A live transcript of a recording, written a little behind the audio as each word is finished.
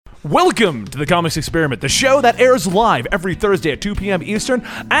Welcome to the Comics Experiment, the show that airs live every Thursday at 2 p.m. Eastern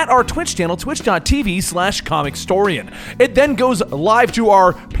at our Twitch channel, twitch.tv/comicstorian. It then goes live to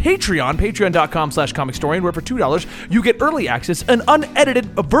our Patreon, patreon.com/comicstorian, where for $2 you get early access and unedited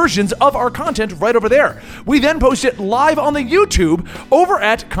versions of our content right over there. We then post it live on the YouTube over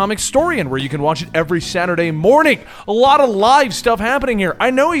at Comicstorian, where you can watch it every Saturday morning. A lot of live stuff happening here. I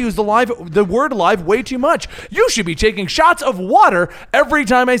know I use the word live way too much. You should be taking shots of water every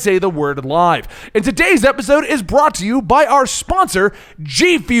time I say the word live. And today's episode is brought to you by our sponsor,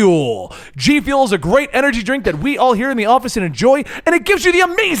 G Fuel. G Fuel is a great energy drink that we all here in the office enjoy, and it gives you the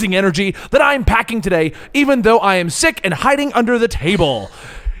amazing energy that I'm packing today, even though I am sick and hiding under the table.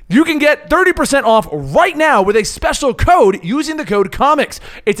 You can get 30% off right now with a special code using the code COMICS.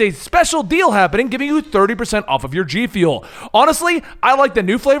 It's a special deal happening, giving you 30% off of your G Fuel. Honestly, I like the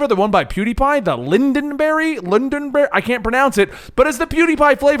new flavor, the one by PewDiePie, the Lindenberry, I can't pronounce it, but it's the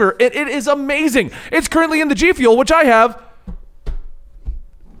PewDiePie flavor. It is amazing. It's currently in the G Fuel, which I have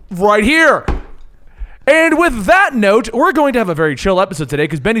right here. And with that note, we're going to have a very chill episode today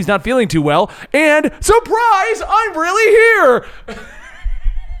because Benny's not feeling too well. And surprise, I'm really here.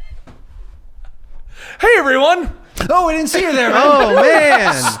 Hey, everyone. Oh, I didn't see you there, man. Oh,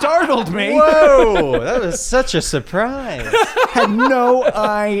 man. Startled me. Whoa, that was such a surprise. Had no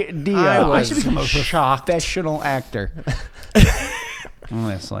idea. I should become a professional actor.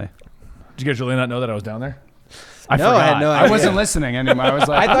 Honestly. Did you guys really not know that I was down there? I had no idea. I wasn't listening anymore. I was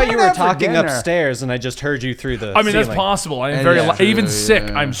like, I thought you were I'm talking for dinner. upstairs, and I just heard you through the I mean, ceiling. that's possible. I am very Yeah. even sick.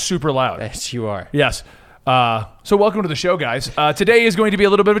 I'm super loud. Yes, you are. Yes. So welcome to the show, guys. Today is going to be a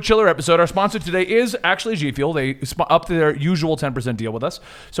little bit of a chiller episode. Our sponsor today is actually G Fuel. They up to their usual 10% deal with us.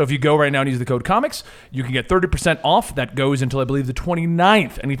 So if you go right now and use the code COMICS, you can get 30% off. That goes until, I believe, the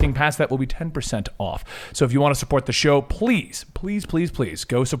 29th. Anything past that will be 10% off. So if you want to support the show, please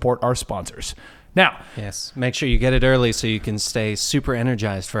go support our sponsors. Now, Yes, make sure you get it early so you can stay super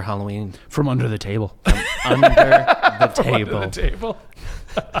energized for Halloween. From under the table. Under the table. under the table.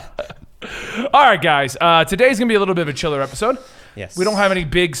 All right, guys. Today's going to be a little bit of a chiller episode. Yes. We don't have any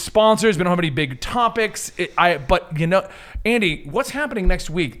big sponsors. We don't have any big topics. But, you know, Andy, what's happening next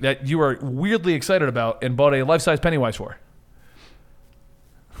week that you are weirdly excited about and bought a life-size Pennywise for?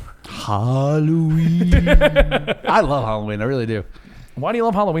 Halloween. I love Halloween. I really do. Why do you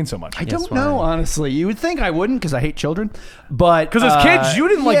love Halloween so much? I don't know, honestly. You would think I wouldn't because I hate children. But Because as kids, you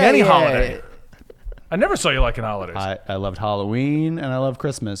didn't like any yeah. holiday. I never saw you liking holidays. I loved Halloween and I love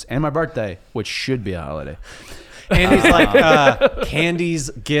Christmas and my birthday, which should be a holiday. And he's like, candies,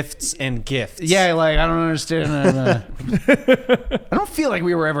 gifts, and gifts. Yeah, like, I don't understand. I don't feel like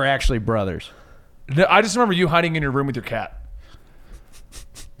we were ever actually brothers. I just remember you hiding in your room with your cat.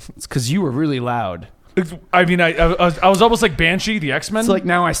 It's because you were really loud. I mean, I was almost like Banshee, the X-Men. It's like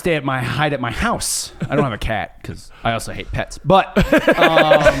now I hide at my house. I don't have a cat because I also hate pets. But no,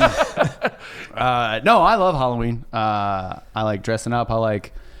 I love Halloween. I like dressing up. I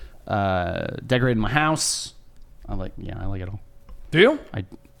like decorating my house. I like it all. Do you?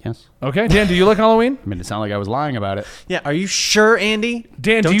 Yes. Okay. Dan, do you like Halloween? I mean, it sounded like I was lying about it. Yeah, are you sure, Andy?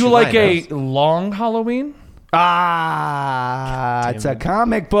 Dan, Don't do you lie like to a us. long Halloween? It's a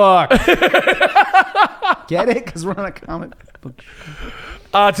comic book. Get it? Because we're on a comic book.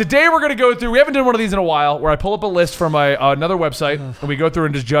 Today we're going to go through, we haven't done one of these in a while, where I pull up a list from another website and we go through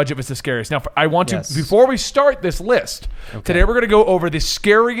and just judge if it's the scariest. Now, I want to, Yes. before we start this list, today we're going to go over the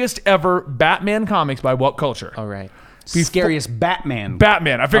scariest ever Batman comics by what culture? All right. Scariest Batman.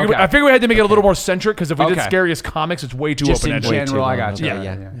 Batman. I figured Okay. we had to make it a little more centric because if we did Okay. scariest comics, it's way too Just in open-ended. general, I got you.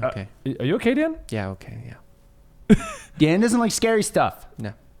 Yeah. Okay. Are you okay, Dan? Yeah, okay, yeah. Dan doesn't like scary stuff.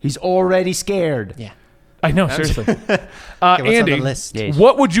 No. He's already scared. Yeah. I know, seriously. what's on Andy, the list? Yes.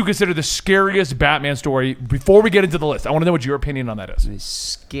 what would you consider the scariest Batman story before we get into the list? I want to know what your opinion on that is. The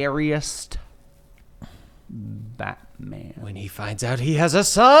scariest Batman. When he finds out he has a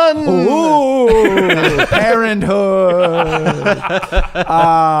son. Ooh, parenthood.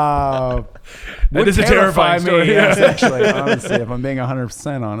 That is a terrifying story. Yes, actually, honestly, if I'm being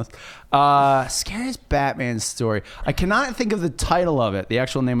 100% honest. Scariest Batman story. I cannot think of the title of it, the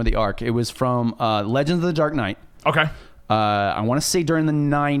actual name of the arc. It was from Legends of the Dark Knight. Okay. I want to say during the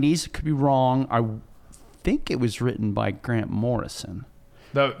 90s. Could be wrong. I think it was written by Grant Morrison.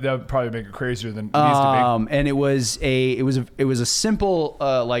 That would probably make it crazier than it needs to And it was a simple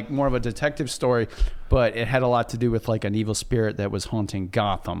like more of a detective story, but it had a lot to do with like an evil spirit that was haunting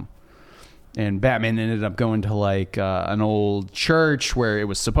Gotham. And Batman ended up going to like an old church where it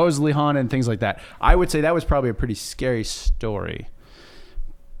was supposedly haunted and things like that. I would say that was probably a pretty scary story.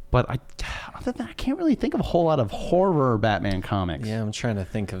 But other than that, I can't really think of a whole lot of horror Batman comics. Yeah, I'm trying to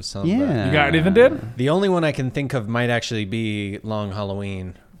think of some. Yeah. You got anything, dude? The only one I can think of might actually be Long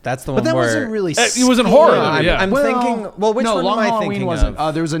Halloween. That's the one But that where wasn't really. It wasn't horror, No, though, I'm, yeah. I'm thinking. Well, which no, one Long am I Halloween thinking wasn't.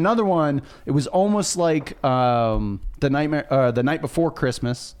 of? There was another one. It was almost like the night before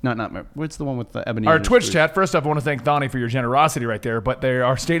Christmas. Not Nightmare. What's the one with the Ebenezer? Our Twitch Scrooge? chat. First off, I want to thank Donnie for your generosity right there, but they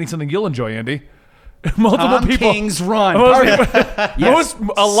are stating something you'll enjoy, Andy. Multiple Tom people. King's Run. A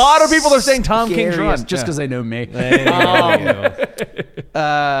lot of people are saying Tom King's Run. Scariest, just because they know me. There you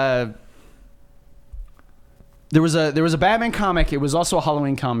go. There was a Batman comic. It was also a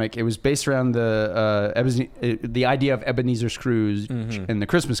Halloween comic. It was based around the idea of Ebenezer Scrooge and the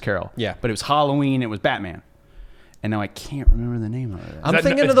Christmas Carol. Yeah. But it was Halloween. It was Batman. And now I can't remember the name of it. I'm That-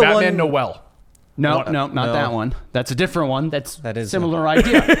 thinking it's of the Batman one. Noel. No, not No. that one. That's a different one. That is similar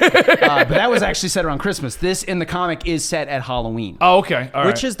idea. But that was actually set around Christmas. This in the comic is set at Halloween. Oh, okay. All right.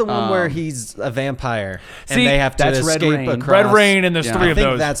 Which is the one where he's a vampire See, and they have to that's Red escape Rain. across. Red Rain, and there's Yeah. three I of think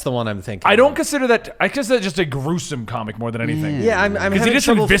those. that's the one I'm thinking. I don't of. consider that. I consider that just a gruesome comic more than anything. Yeah, I'm he having just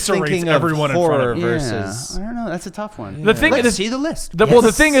trouble eviscerates thinking of everyone in front horror of him. versus. I don't know. That's a tough one. The thing Let's is, see the list. Well, the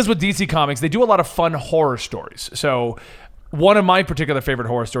Yes. thing is with DC Comics, they do a lot of fun horror stories. So, one of my particular favorite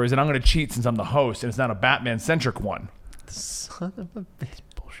horror stories, and I'm going to cheat since I'm the host, and it's not a Batman-centric one. Son of a bitch.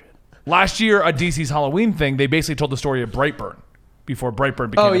 Bullshit. Last year, at DC's Halloween thing, they basically told the story of Brightburn before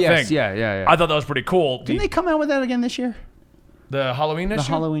Brightburn became Oh a yes, thing. yeah. I thought that was pretty cool. Didn't they come out with that again this year? The Halloween issue?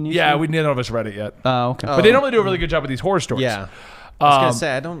 Halloween issue? Yeah, we none of us read it yet. Oh, okay. But they normally do a really good job with these horror stories. Yeah. I was gonna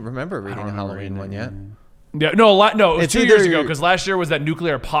say I don't remember reading a Halloween one yet. Yeah, no, it was It's 2 years either- ago because last year was that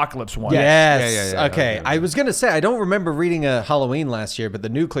nuclear apocalypse one. Yes. Yeah, Okay. yeah. I was gonna say I don't remember reading a Halloween last year, but the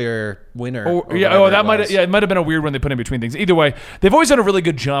nuclear winter. or Yeah, whatever that it might was. it might have been a weird one they put in between things. Either way, they've always done a really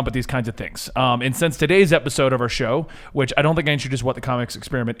good job at these kinds of things. And since today's episode of our show, which I don't think I introduced what the comics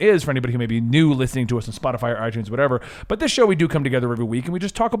experiment is for anybody who may be new listening to us on Spotify or iTunes, whatever. But this show we do come together every week and we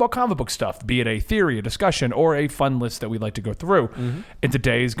just talk about comic book stuff, be it a theory, a discussion, or a fun list that we like to go through. And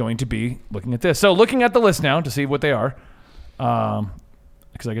today is going to be looking at this. So looking at the list now to see what they are.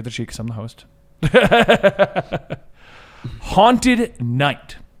 Because I get the cheat because I'm the host. Haunted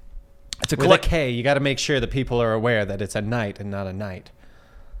Night. It's a With a K, you got to make sure that people are aware that it's a night and not a night.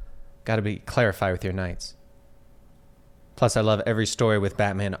 Got to be clarify with your nights. Plus, I love every story with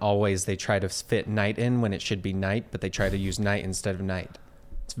Batman. Always they try to fit night in when it should be night, but they try to use night instead of night.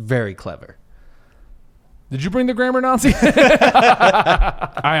 It's very clever. Did you bring the grammar Nazi?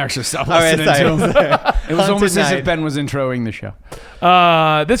 I actually stopped listening to him. It was almost as if Ben was introing the show.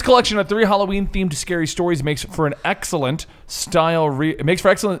 This collection of 3 Halloween-themed scary stories makes for an excellent style. It makes for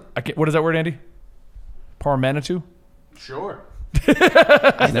excellent. What is that word, Andy? Parmenitu? Sure.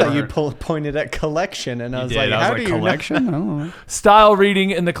 I thought you pointed at collection, and I was like, how do you know? collection? I don't know. Style reading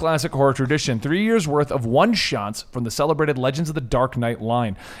in the classic horror tradition. 3 years worth of one-shots from the celebrated Legends of the Dark Knight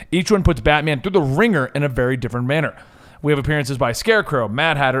line. Each one puts Batman through the ringer in a very different manner. We have appearances by Scarecrow,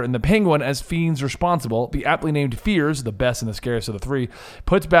 Mad Hatter, and the Penguin as fiends responsible. The aptly named Fears, the best and the scariest of the 3,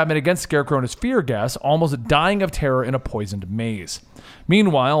 puts Batman against Scarecrow in his fear gas, almost dying of terror in a poisoned maze.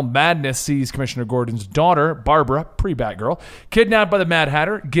 Meanwhile, Madness sees Commissioner Gordon's daughter, Barbara, pre-Batgirl, kidnapped by the Mad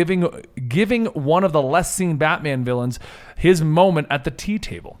Hatter, giving one of the less-seen Batman villains his moment at the tea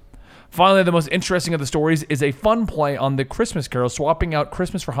table. Finally, the most interesting of the stories is a fun play on the Christmas Carol, swapping out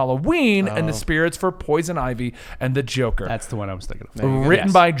Christmas for Halloween and the spirits for Poison Ivy and the Joker. That's the one I was thinking of. Written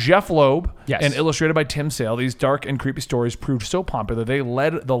Yes. by Jeff Loeb Yes. and illustrated by Tim Sale, these dark and creepy stories proved so popular they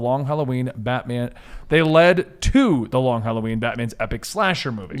led to the Long Halloween Batman's epic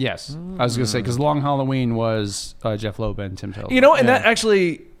slasher movie. Yes. I was going to say, because Long Halloween was Jeff Loeb and Tim Sale. You know, and that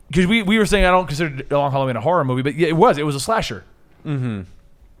actually, because we were saying I don't consider Long Halloween a horror movie, but yeah, it was a slasher.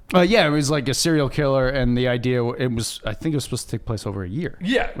 Yeah, it was like a serial killer, and the idea, I think it was supposed to take place over a year.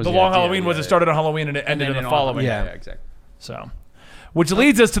 Yeah, Was the the Long idea, Halloween was yeah, it started on Halloween and it ended in the following. Yeah. exactly. So, which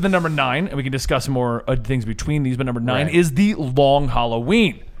leads us to the number 9, and we can discuss more things between these. But number 9 Right. is the Long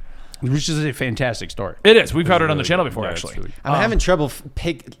Halloween. Which is a fantastic story. It is. We've covered it on the really channel good. before, Yeah, it's actually. really- I'm having trouble.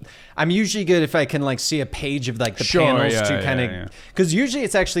 I'm usually good if I can like see a page of like the Sure, panels yeah, to kind of yeah. because usually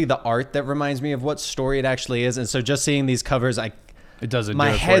it's actually the art that reminds me of what story it actually is, and so just seeing these covers, It doesn't. my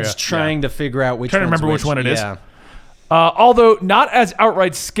do it for head's you. trying to figure out which. Trying to one's remember which one it is. Yeah. Although not as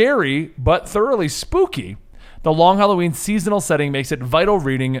outright scary, but thoroughly spooky, the Long Halloween seasonal setting makes it vital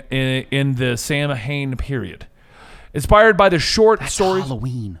reading in the Sam Hain period. Inspired by the short stories.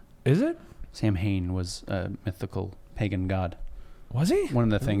 Halloween. Is it? Sam Hain was a mythical pagan god. Was he? One of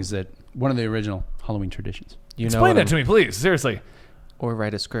the things one of the original Halloween traditions. You know Explain what that to me, please. Seriously. or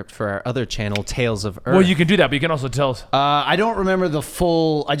write a script for our other channel, Tales of Earth. Well, you can do that, but you can also tell us. I don't remember the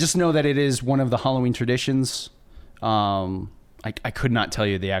full. I just know that it is one of the Halloween traditions. I could not tell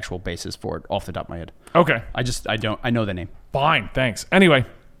you the actual basis for it off the top of my head. Okay. I know the name. Fine, thanks. Anyway,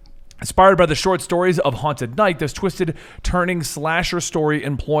 inspired by the short stories of Haunted Night, this twisted, turning slasher story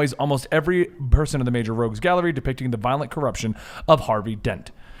employs almost every person in the major rogues gallery, depicting the violent corruption of Harvey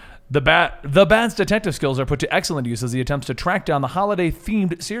Dent. The band's detective skills are put to excellent use as he attempts to track down the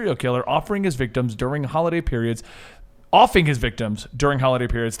holiday-themed serial killer, offing his victims during holiday periods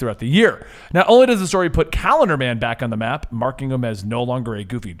throughout the year. Not only does the story put Calendar Man back on the map, marking him as no longer a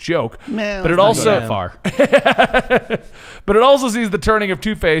goofy joke, but it also but it also sees the turning of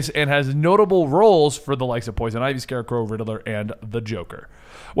Two-Face and has notable roles for the likes of Poison Ivy, Scarecrow, Riddler, and the Joker.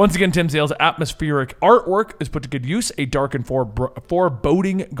 Once again, Tim Sale's atmospheric artwork is put to good use. A dark and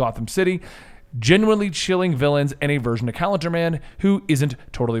foreboding Gotham City, genuinely chilling villains, and a version of Calendar Man who isn't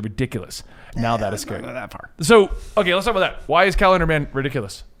totally ridiculous. Now that is scary. Not that far. So, okay, let's talk about that. Why is Calendar Man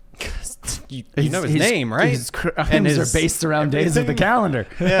ridiculous? you know his name, right? His crimes are based around days of the calendar.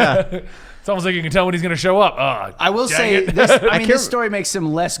 Yeah. It's almost like you can tell when he's going to show up. I will dang say, it. this story makes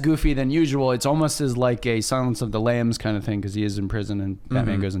him less goofy than usual. It's almost as like a Silence of the Lambs kind of thing because he is in prison and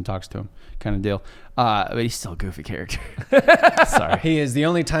Batman goes and talks to him kind of deal. But he's still a goofy character. Sorry. He is. The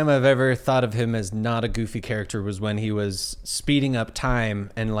only time I've ever thought of him as not a goofy character was when he was speeding up time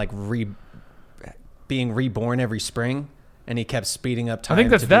and like being reborn every spring. And he kept speeding up time. I think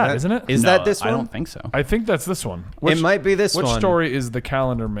that's that, isn't it? Is that this one? I don't think so. I think that's this one. It might be this which one. Which story is the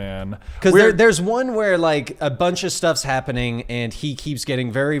Calendar Man? Because there's one where like a bunch of stuff's happening and he keeps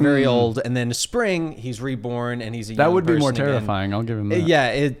getting very, very old. And then spring, he's reborn and he's a young That would be more person again. terrifying. I'll give him that.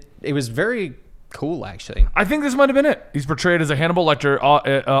 Yeah, it was very cool, actually. I think this might have been it. He's portrayed as a Hannibal Lecter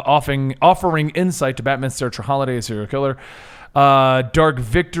offering insight to Batman's search for Holiday, a serial killer. Dark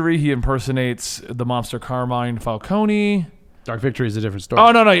Victory, he impersonates the monster Carmine Falcone. Dark Victory is a different story.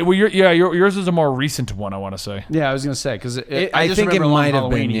 Oh, no. Well, yours is a more recent one, I want to say. Yeah, I was going to say, because I just think it remember on might have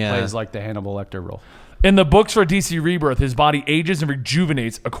Halloween, been, yeah. He plays like the Hannibal Lecter role. In the books for DC Rebirth, his body ages and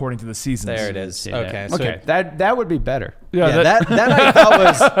rejuvenates according to the seasons. There it is. Yeah. Okay. So Okay, that would be better. yeah, that I thought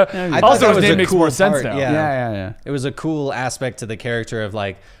was. I thought Also, that his was name a makes cool more sense part. now. Yeah. It was a cool aspect to the character of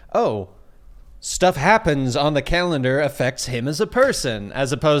like, oh, stuff happens on the calendar affects him as a person,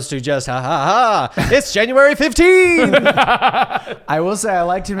 as opposed to just it's January 15th. I will say I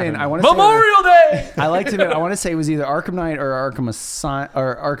liked him in. I want to Memorial Day! I liked him in. I want to say it was either Arkham Knight or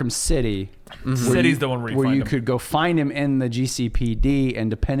Arkham City. City's the one where you find him. Could go find him in the GCPD, and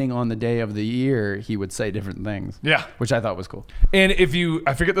depending on the day of the year, he would say different things. Yeah. Which I thought was cool. And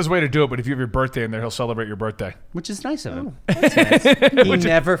I forget this way to do it, but if you have your birthday in there, he'll celebrate your birthday. Which is nice of him. He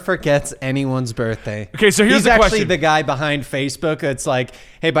never forgets anyone's birthday. Okay, so here's He's the actually question. the guy behind Facebook. It's like,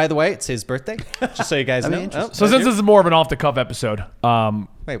 hey, by the way, it's his birthday. Just so you guys know. interesting. So since this is more of an off-the-cuff episode,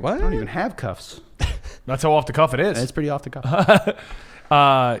 Wait, what? I don't even have cuffs. that's how off-the-cuff it is. It's pretty off the cuff.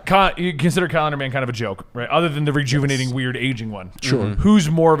 You consider Calendar Man kind of a joke, right? Other than the rejuvenating, weird aging one. Sure. Who's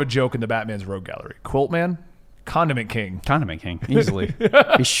more of a joke in the Batman's Rogue Gallery? Quilt Man? Condiment King? Condiment King, easily.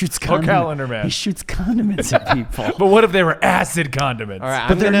 He shoots Calendar Man. He shoots condiments at people. But what if they were acid condiments? All right,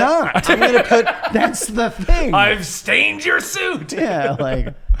 But they're not. I'm gonna put. That's the thing. I've stained your suit. Yeah,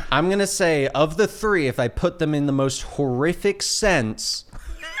 like I'm gonna say of the three, if I put them in the most horrific sense,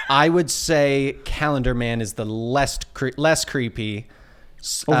 I would say Calendar Man is the less creepy.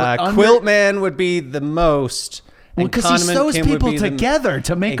 Quilt Man would be the most. because he sews people together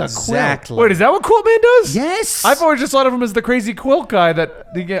to make a quilt. Exactly. Wait, is that what Quilt Man does? Yes. I've always just thought of him as the crazy quilt guy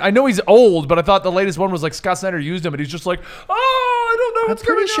I know he's old, but I thought the latest one was like Scott Snyder used him and he's just like, oh, I don't know I'm what's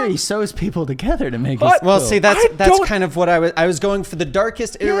going pretty sure on. he sews people together to make his What? Well, quilt. see, that's don't- kind of what I was going for the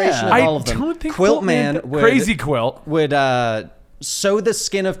darkest iteration of I all of them. don't think Quilt Man would, Crazy Quilt. would sew the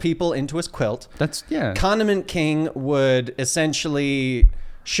skin of people into his quilt. That's yeah. Condiment King would essentially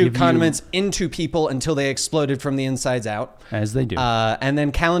shoot Give you- condiments into people until they exploded from the insides out. As they do. And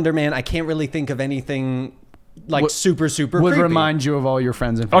then Calendar Man, I can't really think of anything like super would creepy. remind you of all your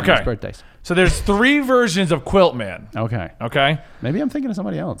friends and family's Okay. birthdays. So there's 3 versions of Quilt Man. Okay. Okay? Maybe I'm thinking of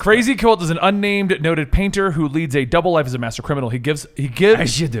somebody else. Crazy Quilt is an unnamed noted painter who leads a double life as a master criminal. He gives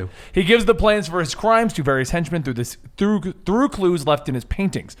As you do. He gives the plans for his crimes to various henchmen through clues left in his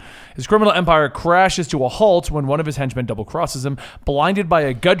paintings. His criminal empire crashes to a halt when one of his henchmen double crosses him. Blinded by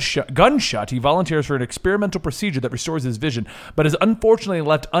a gunshot, he volunteers for an experimental procedure that restores his vision, but is unfortunately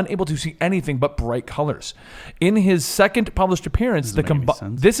left unable to see anything but bright colors. In his second published appearance,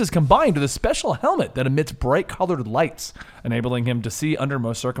 this is combined with a special helmet that emits bright colored lights, enabling him to see under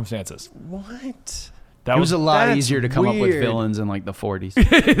most circumstances. What? That It was a lot That's easier to come up with weird. villains in like the 40s.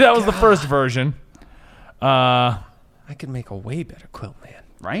 that was the first version. I could make a way better quilt, man.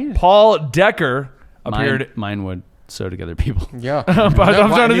 Right? Paul Decker appeared. Mine would sew together people. Yeah. I'm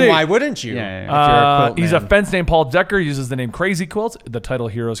trying to think. Why wouldn't you? Yeah, yeah, If you're a quilt He's a man. fence named Paul Decker. Uses the name Crazy Quilts. But the title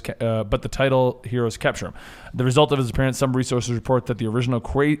heroes capture him. The result of his appearance, some resources report that the original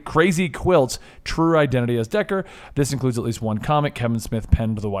Crazy Quilts' true identity as Decker. This includes at least one comic. Kevin Smith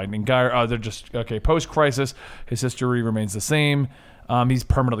penned The Widening Gyre. They're just okay. Post-crisis, his history remains the same. He's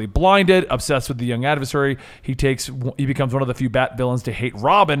permanently blinded, obsessed with the young adversary. He becomes one of the few Bat villains to hate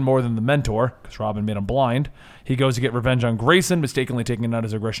Robin more than the Mentor, because Robin made him blind. He goes to get revenge on Grayson, mistakenly taking out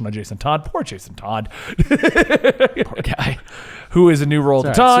his aggression on Jason Todd. Poor Jason Todd. Poor guy. Who is a new role at the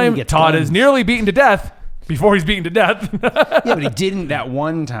It's all right, so time. he gets Todd guns. is nearly beaten to death before he's beaten to death. Yeah, but he didn't that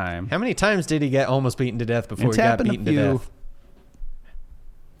one time. How many times did he get almost beaten to death before It's he got happened a beaten to few. death?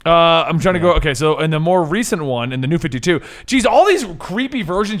 I'm trying to go. Okay, so in the more recent one, in the New 52, geez, all these creepy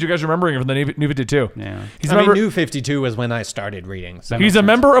versions you guys are remembering from the New 52. Yeah. He's I a mean, member, New 52 was when I started reading. So he's a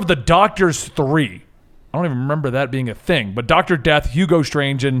member of the Doctors 3. I don't even remember that being a thing. But Dr. Death, Hugo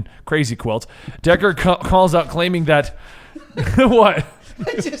Strange, and Crazy Quilt. Decker calls out claiming that... what?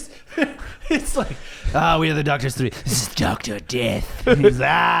 It's like, we are the Doctors 3. This is Dr. Death. He's,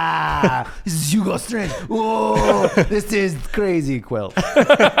 this is Hugo Strange. Whoa, this is Crazy Quilt. This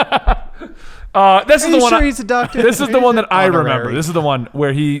is the one. sure he's a doctor? This is the one that I Honorary. remember. This is the one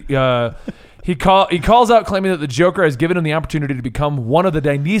where he calls out claiming that the Joker has given him the opportunity to become one of the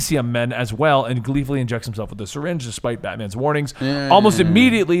Dynesium men as well, and gleefully injects himself with a syringe despite Batman's warnings. Almost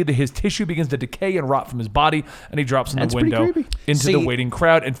immediately, his tissue begins to decay and rot from his body, and he drops in That's the pretty window creepy. into See- the waiting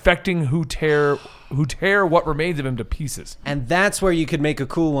crowd, infecting who tear what remains of him to pieces. And that's where you could make a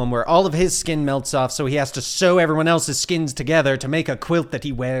cool one where all of his skin melts off, so he has to sew everyone else's skins together to make a quilt that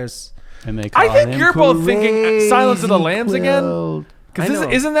he wears. And they I call think him you're both thinking Silence of the Crazy Lambs again. I Because know.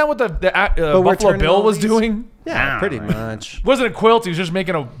 isn't that what the we're Buffalo turning Bill all was these- doing? Yeah, pretty much. Wasn't a quilt. He was just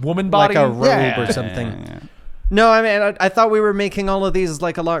making a woman body. Like a robe Yeah. or something. Yeah. No, I mean, I thought we were making all of these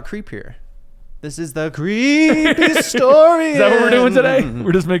like a lot creepier. This is the creepy story. Is that what we're doing today?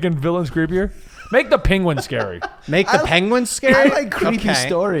 We're just making villains creepier. Make the penguin scary. Make the penguin I scary? like Creepy Okay.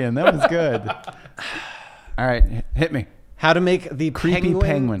 Story, and that was good. All right, hit me. How to make the Creepy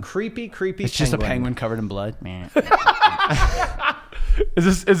penguin. Creepy It's just a penguin covered in blood.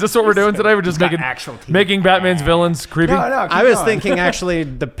 Is this what we're doing today? We're just got making actual teeth. making Batman's villains creepy. I was thinking actually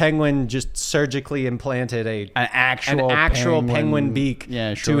the penguin just surgically implanted an actual penguin beak Yeah,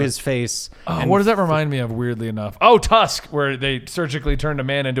 to sure. his face. Oh, and what does that remind me of? Weirdly enough, Tusk, where they surgically turned a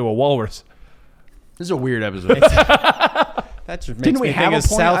man into a walrus. This is a weird episode. that just makes Didn't we me have think a of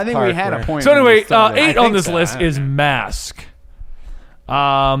point? South I think Park we had where- a point. So when we anyway, started. 8 on think this so. list is Mask.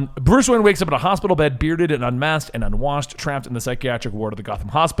 Bruce Wayne wakes up in a hospital bed, bearded and unmasked and unwashed, trapped in the psychiatric ward of the Gotham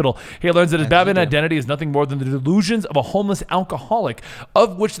Hospital. He learns that his Batman identity is nothing more than the delusions of a homeless alcoholic,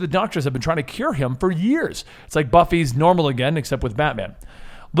 of which the doctors have been trying to cure him for years. It's like Buffy's Normal Again, except with Batman.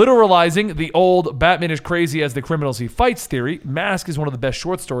 Little realizing the old Batman is crazy as the criminals he fights theory, Mask is one of the best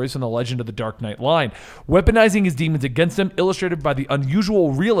short stories from the Legend of the Dark Knight line. Weaponizing his demons against him, illustrated by the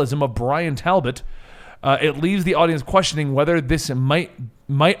unusual realism of Brian Talbot, it leaves the audience questioning whether this might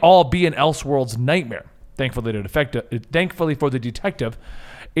all be an Elseworlds nightmare. Thankfully for the detective,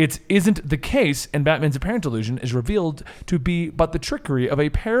 it isn't the case, and Batman's apparent delusion is revealed to be but the trickery of a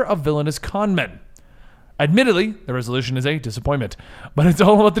pair of villainous con men. Admittedly, the resolution is a disappointment, but it's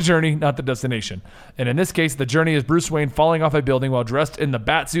all about the journey, not the destination. And in this case, the journey is Bruce Wayne falling off a building while dressed in the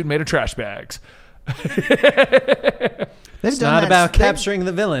Batsuit made of trash bags. It's not about capturing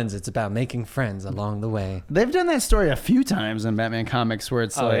the villains. It's about making friends along the way. They've done that story a few times in Batman comics where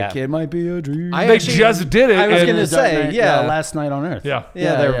it's like, yeah. it might be a dream. They just did it. I was in- gonna Dark say, Knight, yeah. Last Night on Earth. Yeah.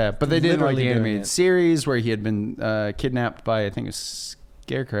 Yeah, they're yeah. But they did like literally the doing animated it. series where he had been kidnapped by, I think it was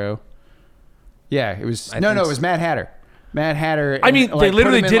Scarecrow. Yeah, it was. think It so. was Mad Hatter. Mad Hatter. I mean, they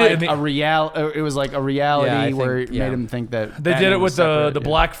literally did it in a reality. It was like a reality Yeah, I think- where it yeah. made him think that They did Batman it was with separate, the yeah.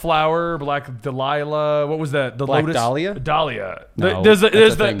 Black Flower, Black Delilah. What was that? The Black Lotus Dahlia? Dahlia. No, there's that's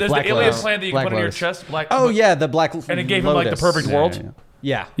there's a the thing. there's Black the alien Lotus. plant that you Black can put on your Lotus. chest. Black. Oh yeah, the black And it gave him like the perfect Yeah, world.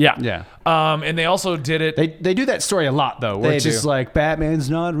 yeah. Yeah. Yeah. Yeah. And they also did it. They do that story a lot though, where They it's just do. like Batman's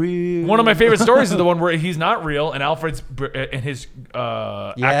not real. One of my favorite stories is the one where he's not real, and Alfred's and his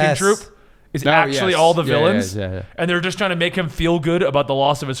acting Yes. troupe is Oh, actually yes. all the Yeah, villains, yeah. and they're just trying to make him feel good about the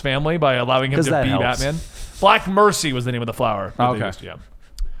loss of his family by allowing him 'Cause to that be helps. Batman. Black Mercy was the name of the flower. that they Okay. used, yeah.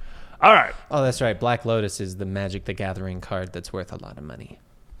 All right. Oh, that's right. Black Lotus is the Magic the Gathering card that's worth a lot of money.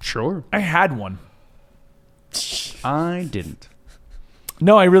 Sure. I had one. I didn't.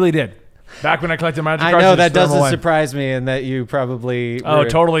 No, I really did. Back when I collected Magic I cards, know I that just threw them doesn't away. surprise me, and that you probably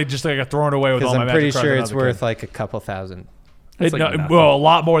Totally just like thrown away with all because my I'm Magic pretty cards sure when I it's was a kid. worth like a couple thousand. It's like nothing. Well, a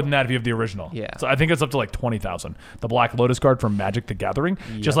lot more than that if you have the original. Yeah. So I think it's up to like 20,000. The Black Lotus card from Magic the Gathering,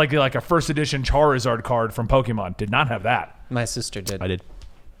 just like a first edition Charizard card from Pokemon, did not have that. My sister did. I did.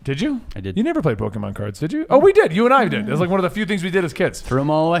 Did you? I did. You never played Pokemon cards, did you? Oh, we did. You and I did. It was like one of the few things we did as kids. Threw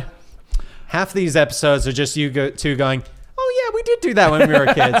them all away. Half these episodes are just two going, oh yeah, we did do that when we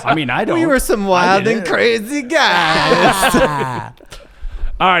were kids. I mean, I don't. We were some wild and crazy guys.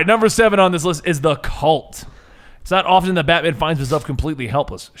 All right, number 7 on this list is The Cult. It's not often that Batman finds himself completely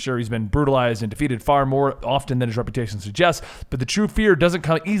helpless. Sure, he's been brutalized and defeated far more often than his reputation suggests, but the true fear doesn't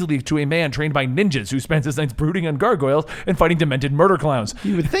come easily to a man trained by ninjas who spends his nights brooding on gargoyles and fighting demented murder clowns.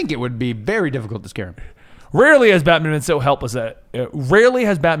 You would think it would be very difficult to scare him. Rarely has Batman been so helpless than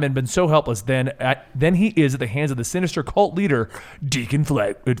he is at the hands of the sinister cult leader, Deacon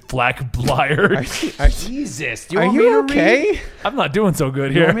Flackblier. Jesus, Are you okay? I'm not doing so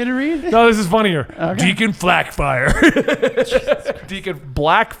good here. want me to read? No, this is funnier. Okay. Deacon Flackfire. Deacon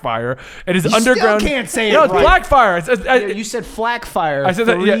Blackfire. And his underground. still can't say it No, it's right. Blackfire. You said flak fire I said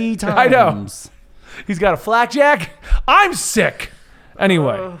that, yeah, 3 times. I know. He's got a flakjack. I'm sick.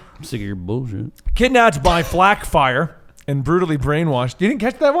 Anyway, I'm sick of your bullshit. kidnapped by Flackfire and brutally brainwashed. You didn't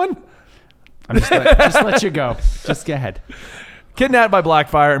catch that one? I'm just let you go. Just go ahead. Kidnapped by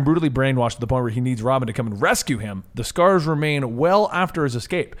Blackfire and brutally brainwashed to the point where he needs Robin to come and rescue him, the scars remain well after his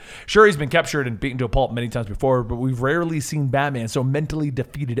escape. Sure, he's been captured and beaten to a pulp many times before, but we've rarely seen Batman so mentally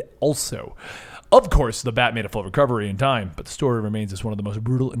defeated also. Of course, the Bat made a full recovery in time, but the story remains as one of the most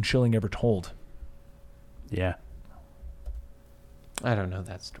brutal and chilling ever told. Yeah. I don't know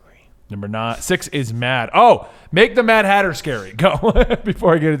that story. Number 6 is Mad. Oh, make the Mad Hatter scary. Go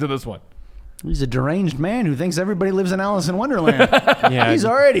before I get into this one. He's a deranged man who thinks everybody lives in Alice in Wonderland. Yeah. He's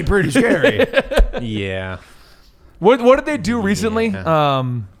already pretty scary. Yeah. What did they do recently?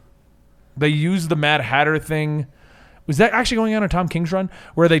 They used the Mad Hatter thing. Was that actually going on Tom King's run?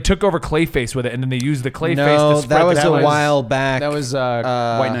 Where they took over Clayface with it, and then they used the Clayface No, to spread that was the a while back. That was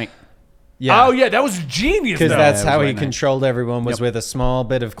White Knight. Yeah. Oh, yeah, that was genius, Because though. that's Yeah, it was how he White Knight. controlled everyone, was with a small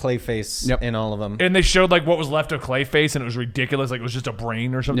bit of Clayface Yep. in all of them. And they showed, like, what was left of Clayface, and it was ridiculous. Like, it was just a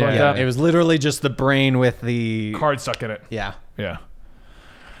brain or something like Yeah, that. it was literally just the brain with the... Card stuck in it. Yeah. Yeah.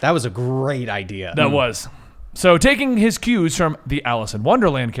 That was a great idea. That was. So, taking his cues from the Alice in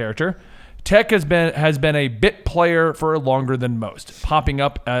Wonderland character, Tech has been a bit player for longer than most, popping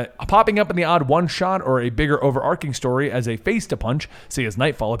up in the odd one shot or a bigger overarching story as a face to punch, see his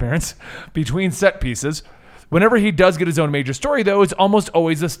Nightfall appearance, between set pieces. Whenever he does get his own major story, though, it's almost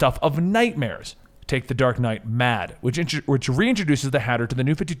always the stuff of nightmares. Take The Dark Knight Mad, which reintroduces the Hatter to the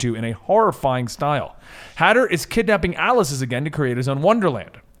New 52 in a horrifying style. Hatter is kidnapping Alice's again to create his own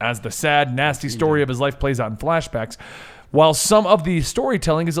Wonderland. As the sad, nasty story of his life plays out in flashbacks, while some of the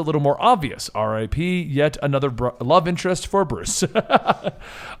storytelling is a little more obvious. R.I.P. yet another love interest for Bruce.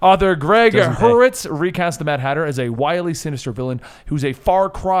 Author Greg Hurwitz recast the Mad Hatter as a wily, sinister villain who's a far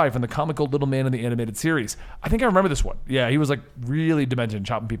cry from the comical little man in the animated series. I think I remember this one. Yeah, he was like really demented,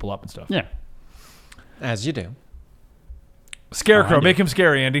 chopping people up and stuff. Yeah. As you do. Scarecrow, make him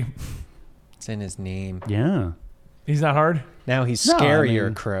scary, Andy. It's in his name. Yeah. He's not hard. Now he's No, I scarier,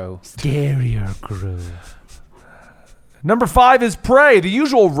 mean- Crow. Scarier Crow. Number 5 is Prey. The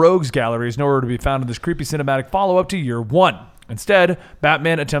usual rogues gallery is nowhere to be found in this creepy cinematic follow-up to Year One. Instead,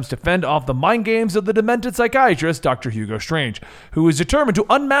 Batman attempts to fend off the mind games of the demented psychiatrist, Dr. Hugo Strange, who is determined to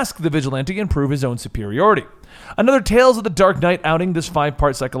unmask the vigilante and prove his own superiority. Another Tales of the Dark Knight outing, this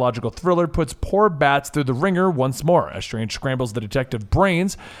 5-part psychological thriller puts poor Bats through the ringer once more, as Strange scrambles the detective's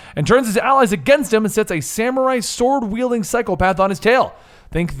brains and turns his allies against him and sets a samurai sword-wielding psychopath on his tail.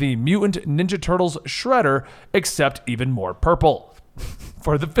 Think the Mutant Ninja Turtles Shredder, except even more purple.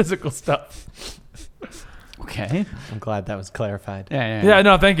 For the physical stuff. Okay. I'm glad that was clarified. Yeah,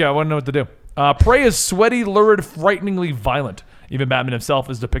 no, thank you. I wouldn't know what to do. Prey is sweaty, lurid, frighteningly violent. Even Batman himself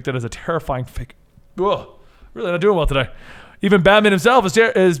is depicted as a terrifying figure. Ugh, really not doing well today. Even Batman himself is... All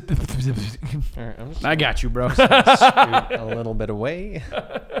right, I'm just I got you, bro. scoot a little bit away.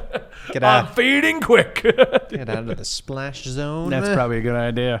 Get I'm out, feeding quick. get out of the splash zone. That's probably a good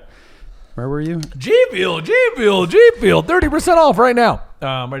idea. Where were you? G-Fuel, 30% off right now.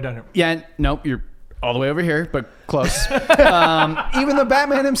 Right down here. Yeah, nope, you're all the way over here, but close. Even the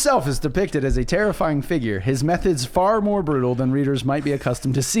Batman himself is depicted as a terrifying figure. His methods far more brutal than readers might be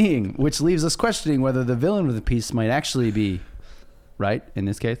accustomed to seeing, which leaves us questioning whether the villain of the piece might actually be, right, in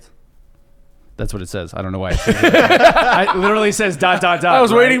this case, That's what it says. I don't know why. It literally says ... I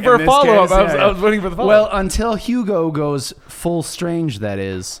was waiting for a follow-up. I was waiting for the follow-up. Well, until Hugo goes full strange, that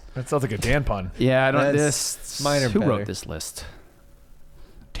is. That sounds like a Dan pun. Yeah, I don't. That's mine are Who better. wrote this list?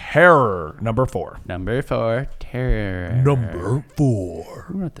 Terror, number 4. Number 4, Terror. Number 4.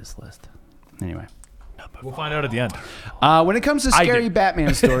 Who wrote this list? Anyway. We'll find out at the end. When it comes to I scary did.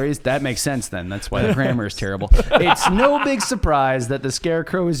 Batman stories, that makes sense then. That's why the grammar is terrible. It's no big surprise that the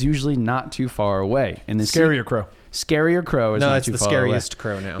Scarecrow is usually not too far away. In the Scarier Crow. Scarier Crow is No, not it's too the far scariest away.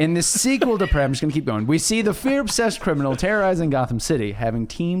 crow now. In the sequel to Prey, I'm just going to keep going. We see the fear-obsessed criminal terrorizing Gotham City, having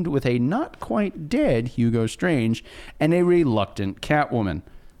teamed with a not quite dead Hugo Strange and a reluctant Catwoman.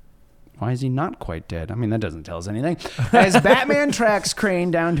 Why is he not quite dead? I mean, that doesn't tell us anything. As Batman tracks Crane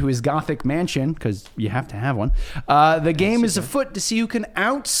down to his Gothic mansion, because you have to have one, the game is afoot to see who can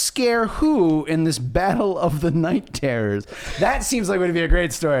outscare who in this battle of the night terrors. That seems like would be a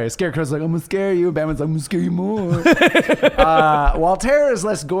great story. Scarecrow's like, I'm going to scare you. Batman's like, I'm going to scare you more. While Terror is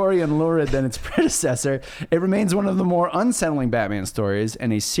less gory and lurid than its predecessor, it remains one of the more unsettling Batman stories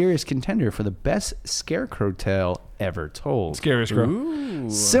and a serious contender for the best Scarecrow tale ever told. Scariest Crow.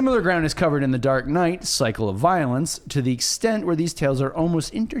 Similar ground is covered in The Dark Knight, Cycle of Violence, to the extent where these tales are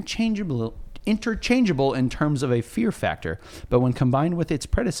almost interchangeable in terms of a fear factor. But when combined with its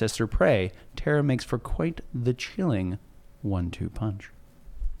predecessor, Prey, Terror makes for quite the chilling 1-2 punch.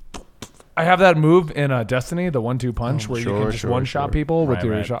 I have that move in Destiny, the 1-2 punch, where you can just one-shot people with Right,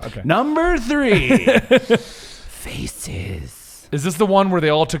 your right. shot. Okay. Number 3. Faces. Is this the one where they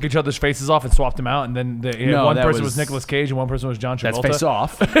all took each other's faces off and swapped them out, and then No, one that person was- was Nicolas Cage and one person was John That's Travolta? Face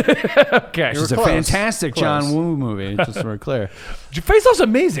Off. Okay. It's a close. fantastic John Close. Woo movie, just so we're clear. Face Off's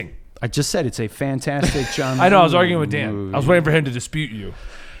amazing. I just said it's a fantastic John I know. I was Woo arguing with Dan. movie. I was waiting for him to dispute you.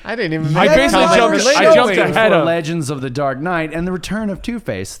 I didn't even. I make basically that comment jumped- related. I jumped ahead for of- Legends of the Dark Knight and the Return of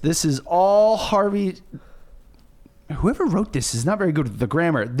Two-Face. This is all Harvey. Whoever wrote this is not very good with the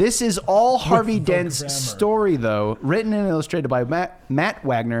grammar. This is all Harvey Dent's story, though, written and illustrated by Matt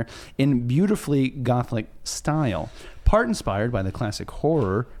Wagner in beautifully Gothic style. Part inspired by the classic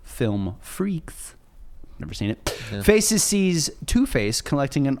horror film Freaks. Never seen it. Yeah. Faces sees Two-Face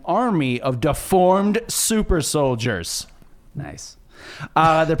collecting an army of deformed super soldiers. Nice.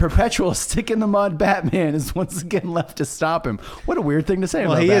 The perpetual stick-in-the-mud Batman is once again left to stop him. What a weird thing to say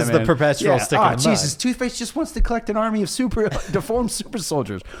Well, about he Batman. is the perpetual stick-in-the-mud. Jesus, Two-Face just wants to collect an army of deformed super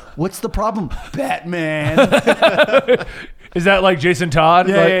soldiers. What's the problem, Batman? Is that like Jason Todd?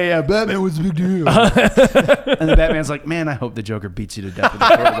 Like- yeah. Batman was a big deal. And the Batman's like, man, I hope the Joker beats you to death with a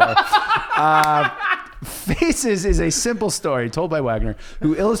crowbar. Faces is a simple story told by Wagner,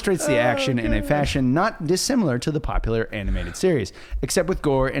 who illustrates the action in a fashion not dissimilar to the popular animated series, except with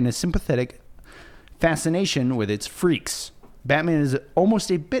gore and a sympathetic fascination with its freaks. Batman is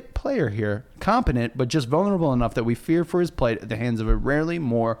almost a bit player here, competent, but just vulnerable enough that we fear for his plight at the hands of a rarely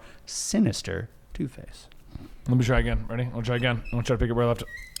more sinister Two-Face. Let me try again. Ready? I'll try again. I'm going to try to pick it where I left it.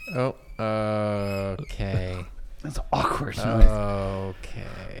 Oh, okay. That's awkward.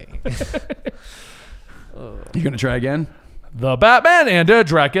 Okay. You gonna try again? The Batman and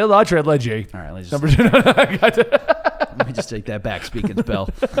Dracula trilogy. All right, let's just, Number 2. I got it. let me just take that back. Speaking spell.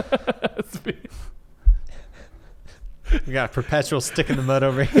 We got a perpetual stick in the mud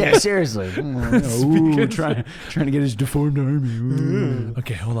over here. Yeah, seriously. Ooh, trying to get his deformed army.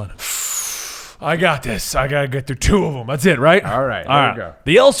 Okay, hold on. I got this. I got to get through 2 of them. That's it, right? All right, All there right. we go.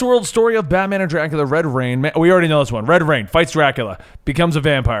 The Elseworld story of Batman and Dracula, Red Rain. We already know this one. Red Rain fights Dracula, becomes a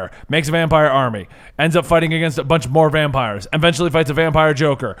vampire, makes a vampire army, ends up fighting against a bunch more vampires, eventually fights a vampire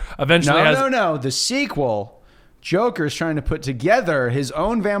Joker, eventually No. The sequel, Joker's trying to put together his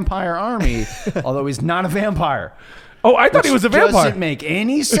own vampire army, although he's not a vampire. Oh, I thought he was a vampire. Doesn't make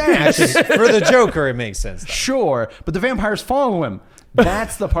any sense. For the Joker, it makes sense. Though. Sure, but the vampires follow him.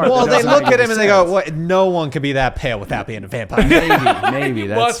 That's the part. Well, that they doesn't look make at him any and they go, sense. "What? No one could be that pale without being a vampire." Maybe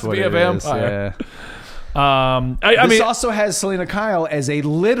that's Must what be a it is, vampire. yeah. I This mean, also has Selena Kyle as a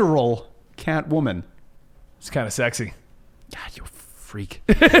literal Catwoman. it's kind of sexy. God, you freak.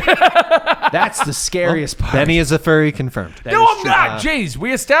 That's the scariest part. Then he is a furry confirmed. That No, is I'm true. not. Jeez,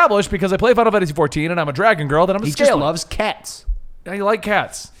 we established because I play Final Fantasy 14 and I'm a dragon girl that I'm a He just scaler. loves cats. I like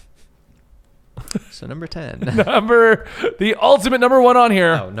cats. So number 10. The ultimate number 1 on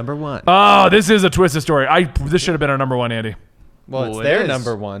here. Oh, number 1. Oh, this is a twisted story. This should have been our number 1, Andy. Well, it's it their is.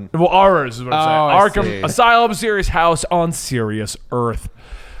 number 1. Well, ours is what I'm saying. I see. Arkham Asylum, Sirius House on Sirius Earth.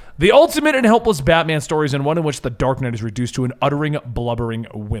 The ultimate and helpless Batman story is in one in which the Dark Knight is reduced to an uttering, blubbering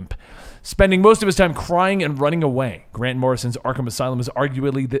wimp. spending most of his time crying and running away. Grant Morrison's Arkham Asylum is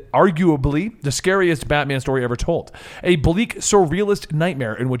arguably the scariest Batman story ever told. A bleak, surrealist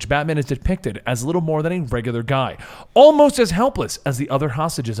nightmare in which Batman is depicted as little more than a regular guy, almost as helpless as the other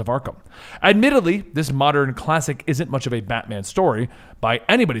hostages of Arkham. Admittedly, this modern classic isn't much of a Batman story. By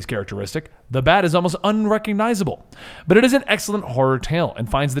anybody's characteristic, the Bat is almost unrecognizable. But it is an excellent horror tale and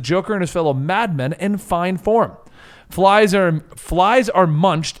finds the Joker and his fellow madmen in fine form. Flies are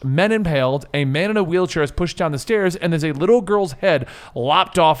munched, men impaled, a man in a wheelchair is pushed down the stairs, and there's a little girl's head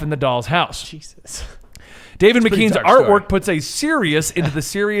lopped off in the doll's house. Jesus. David McKean's dark artwork story. puts a serious into the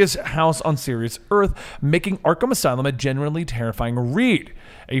serious house on serious earth, making Arkham Asylum a genuinely terrifying read.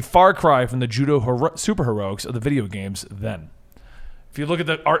 A far cry from the judo superheroics of the video games then. If you look at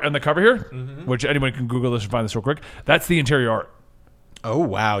the art on the cover here, which anyone can Google this and find this real quick, that's the interior art. Oh,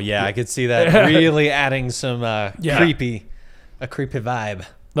 wow. Yeah, I could see that really adding some creepy vibe.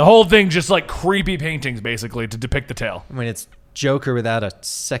 The whole thing just like creepy paintings, basically, to depict the tale. I mean, it's Joker without a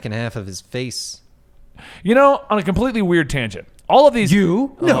second half of his face. You know, on a completely weird tangent, all of these...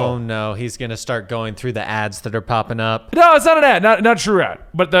 Oh, no. He's going to start going through the ads that are popping up. No, it's not an ad, not true ad.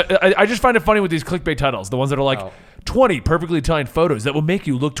 But I just find it funny with these clickbait titles, the ones that are like 20 perfectly timed photos that will make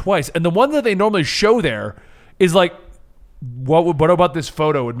you look twice. And the one that they normally show there is like, what about this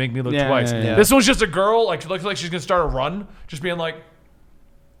photo would make me look twice? Yeah. This one's just a girl, like looks like she's gonna start a run, just being like,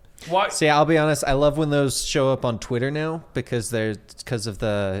 what? See, I'll be honest. I love when those show up on Twitter now because of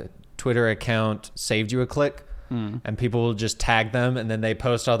the Twitter account saved you a click. And people will just tag them, and then they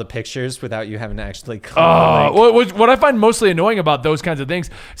post all the pictures without you having to actually click. What I find mostly annoying about those kinds of things,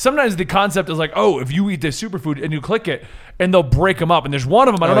 sometimes the concept is like, oh, if you eat this superfood and you click it, and they'll break them up. And there's one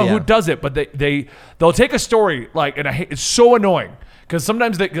of them, I don't know who does it, but they'll take a story like, and it's so annoying because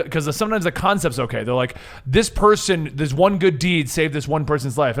sometimes the concept's okay. They're like, this one good deed saved this one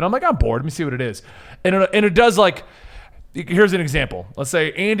person's life, and I'm like, I'm bored. Let me see what it is, and it does like. Here's an example. Let's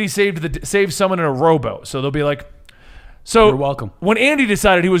say Andy saved someone in a rowboat. So they'll be like, so You're welcome. When Andy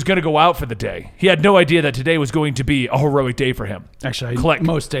decided he was going to go out for the day, he had no idea that today was going to be a heroic day for him. Actually, Click.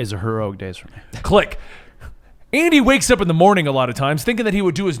 most days are heroic days for me. Click. Andy wakes up in the morning a lot of times thinking that he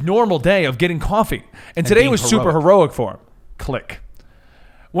would do his normal day of getting coffee. And today being was super heroic for him. Click.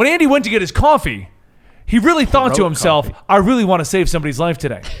 When Andy went to get his coffee, he really thought to Heroic himself, coffee. I really want to save somebody's life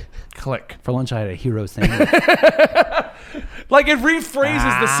today. Click. For lunch, I had a hero sandwich. Like it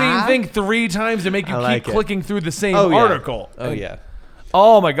rephrases the same thing 3 times to make you like keep it. clicking through the same Oh, yeah. article. Oh, yeah.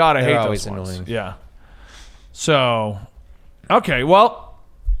 Oh my God, I hate always those ones. annoying. Yeah. So, okay, well,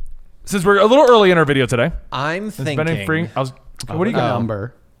 since we're a little early in our video today, I'm it's thinking. been free. What do you got?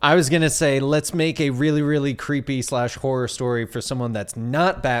 Number. I was going to say, let's make a really, really creepy / horror story for someone that's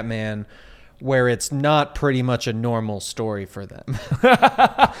not Batman, where it's not pretty much a normal story for them.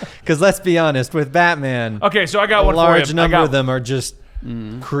 Because let's be honest, with Batman, Okay, so I got a one for large you. number of them are just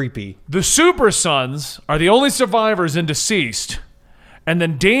creepy. The Super Sons are the only survivors in Deceased. And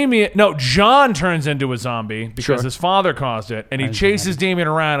then John turns into a zombie because his father caused it. And he chases Damian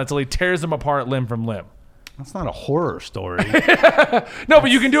around until he tears him apart limb from limb. That's not a horror story. No, but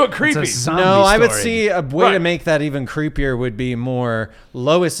you can do it creepy. It's a zombie No, I would story. see a way to Right. make that even creepier would be more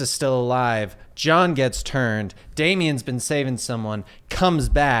Lois is still alive. John gets turned. Damian's been saving someone, comes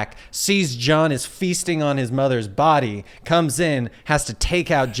back, sees John is feasting on his mother's body, comes in, has to take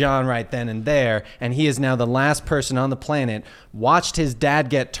out John right then and there, and he is now the last person on the planet, watched his dad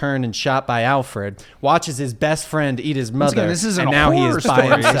get turned and shot by Alfred, watches his best friend eat his Once mother, again, this isn't and a now he horror is by story.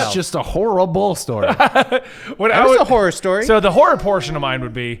 himself. It's just a horrible story. That was a horror story. So the horror portion of mine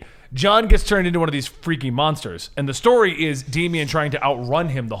would be John gets turned into one of these freaky monsters, and the story is Damian trying to outrun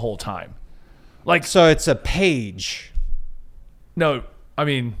him the whole time. Like, So it's a page. no, I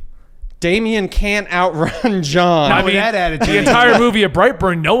mean, Damian can't outrun John. I mean, that attitude. the entire movie of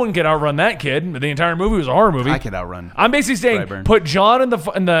Brightburn, no one could outrun that kid. The entire movie was a horror movie. I could outrun. I'm basically saying Brightburn. put John and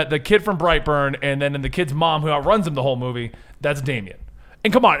the kid from Brightburn, and then in the kid's mom who outruns him the whole movie. That's Damian.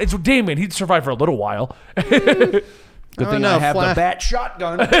 And come on, it's Damian. He'd survive for a little while. Good thing no, I have Flash- the bat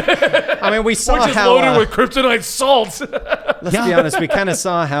shotgun. I mean, we saw Which is how. loaded with kryptonite salt. Let's be honest, we kind of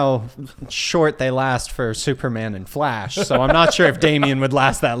saw how short they last for Superman and Flash, so I'm not sure if Damian would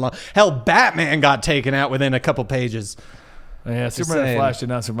last that long. Hell, Batman got taken out within a couple pages. Yeah, Superman and saying. Flash did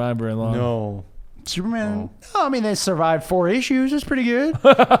not survive very long. No. Superman. Oh, I mean, they survived 4 issues. That's pretty good.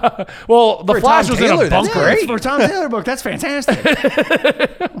 Well, the For Flash Tom was in Taylor, a that's bunker. great. For a Tom Taylor book, that's fantastic.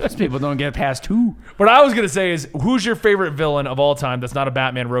 Most people don't get past 2. What I was going to say is, who's your favorite villain of all time that's not a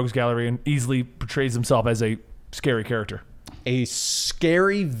Batman rogues gallery and easily portrays himself as a scary character? A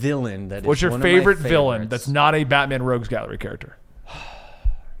scary villain that is What's your one of my favorite villain favorites. that's not a Batman rogues gallery character?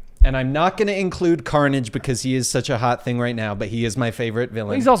 And I'm not going to include Carnage because he is such a hot thing right now, but he is my favorite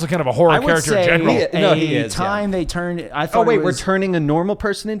villain. He's also kind of a horror I would character say in general. No, he is, time they turned. I thought. Oh, wait, it we're was, turning a normal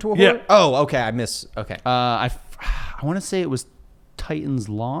person into a Yeah. horror? Oh, okay, okay. I want to say it was Titans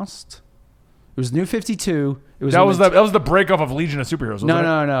Lost. It was New 52. It was That when was the breakup of Legion of Superheroes. Wasn't it?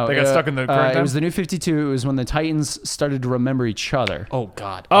 No. They got stuck in the current It time? was the New 52. It was when the Titans started to remember each other. Oh,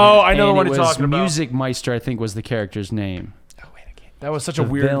 God. Oh, I know the And one it you're was talking about. Music Meister, I think, was the character's name. That was such a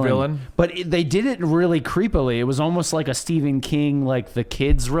weird villain. But they did it really creepily. It was almost like a Stephen King, like the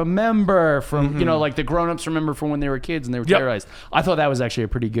kids remember from, like the grown-ups remember from when they were kids and they were Yep. terrorized. I thought that was actually a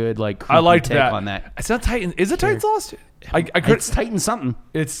pretty good, like, creepy I liked take that. on that. It's not Titan. Is it Titans Lost? I could. It's Titan something.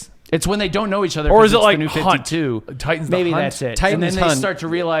 It's when they don't know each other. Or 'cause is it it's like the New Hunt? 52? Titans the Maybe Hunt? that's it. Titans and then they Hunt. start to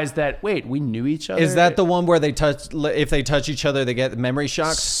realize that, wait, we knew each other. Is that the one where they if they touch each other, they get memory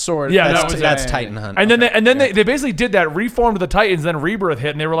shocks? sort of? Yeah, That's Titan Hunt. And then they basically did that, reformed the Titans, then Rebirth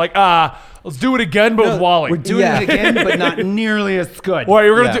hit, and they were like, let's do it again, but with Wally. We're doing Yeah. it again, but not nearly as good. Well,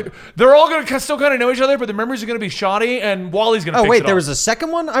 you're gonna Yeah. they're all gonna still kind of know each other, but the memories are gonna be shoddy, and Wally's gonna. Oh, fix wait, it there all. was a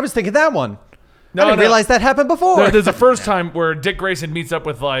second one? I was thinking that one. No, I didn't no. realize that happened before. There's the first time where Dick Grayson meets up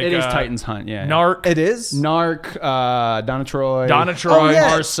with like It is Titans Hunt, yeah. Narc. It is? Narc, Donna Troy. Donna Troy. Oh,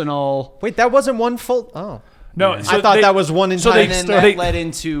 yeah. Arsenal. Wait, that wasn't one full... Oh. No, so I thought they- that was one so entire they- And then story. that they- led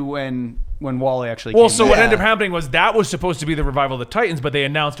into when Wally actually Well, came so back. what Yeah. ended up happening was that was supposed to be the revival of the Titans, but they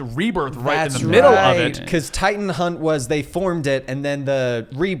announced Rebirth right in That's the middle of right. it. Because Titan Hunt was, they formed it, and then the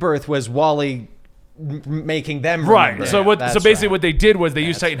Rebirth was Wally making them Right. remember. So That's basically right. what they did was they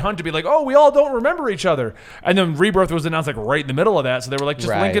used Titan Hunt to be like, oh, we all don't remember each other. And then Rebirth was announced like right in the middle of that. So they were like, just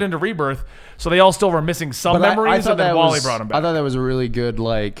link Right. it into Rebirth. So they all still were missing some But I memories, thought and then that Wally was- brought them I back. thought that was a really good,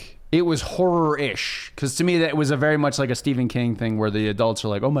 like, it was horror-ish. Because to me, that was a very much like a Stephen King thing where the adults are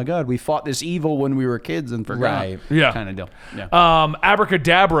like, oh my God, we fought this evil when we were kids and forgot. Right. Yeah. Kind of deal. Yeah.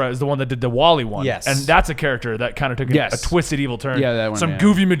 Abracadabra is the one that did the Wally one. Yes. And that's a character that kind of took Yes. a twisted evil turn. Yeah, that one, Some yeah.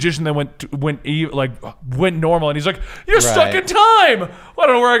 goofy magician that went normal, and he's like, "You're stuck Right. in time." Well, I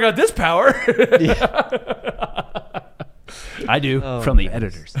don't know where I got this power. I do. Oh, from the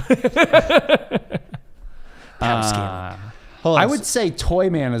editors. Hold on. I would say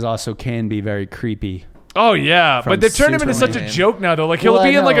Toyman is also can be very creepy. Oh yeah, but they turned him into such a Superman. joke now though. Like he'll Well,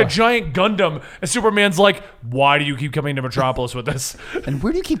 be I in like a know. giant Gundam, and Superman's like, "Why do you keep coming to Metropolis with this?" And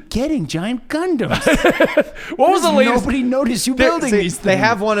where do you keep getting giant Gundams? What was the Does latest? Nobody noticed you They- building see, these things. They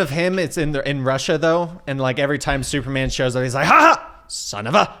have one of him. It's in Russia though, and like every time Superman shows up, he's like, "Ha ha, son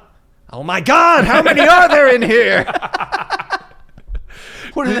of a! Oh my God, how many are there in here?"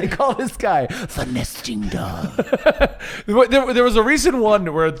 What do they call this guy? The nesting dog. There was a recent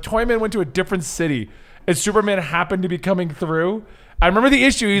one where Toyman went to a different city, and Superman happened to be coming through. I remember the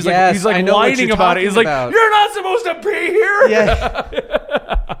issue. He's Yes, I like know what whining you're about it. He's talking like, about. "You're not supposed to be here."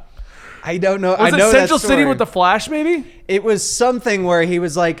 Yeah. I don't know. Was I it know Central that City story. with the Flash? Maybe. It was something where he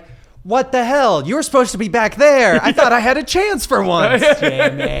was like, "What the hell? You were supposed to be back there. I thought I had a chance for once."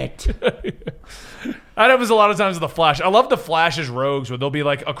 Damn it. That happens a lot of times with the Flash. I love the Flash's rogues where they'll be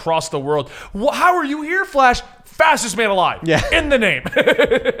like across the world. How are you here, Flash? Fastest man alive. Yeah. In the name.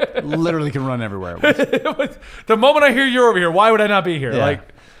 Literally can run everywhere. The moment I hear you're over here, why would I not be here? Yeah. Like,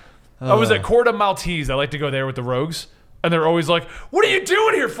 I was at Corda Maltese. I like to go there with the rogues. And they're always like, "What are you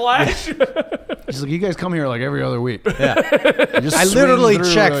doing here, Flash?" He's like, you guys come here like every other week. Yeah. Just I swing literally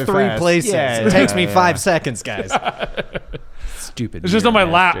through checked really 3 fast. places. Yeah, It takes me yeah. 5 seconds, guys. Stupid. It's just on my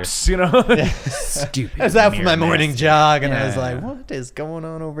mirror master. laps, you know? Stupid. I was out for my mirror morning master. jog, and I was Yeah. like, "What is going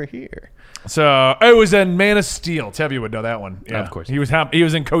on over here?" So it was in Man of Steel. Tev, you would know that one. Yeah. Of course. He was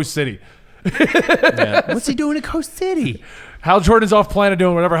in Coast City. What's he doing in Coast City? Hal Jordan's off planet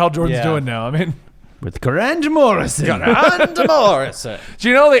doing whatever Hal Jordan's Yeah. doing now. I mean, With Garand Morrison. And Morrison. do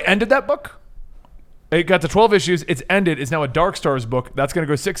you know they ended that book? It got to 12 issues. It's ended. It's now a Dark Stars book. That's going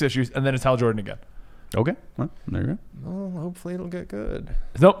to go 6 issues, and then it's Hal Jordan again. Okay. Well, there you go. Oh, hopefully it'll get good.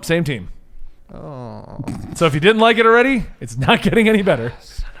 Nope, same team. Oh. So if you didn't like it already, it's not getting any better.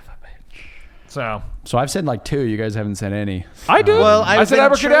 Son of a bitch. So So I've said like 2. You guys haven't said any. I did. Well, I said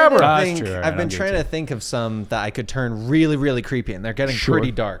been trying Abracadabra. to That's think- true, all right, I've been I'll give trying it to think of some that I could turn really, really creepy, and they're getting Sure.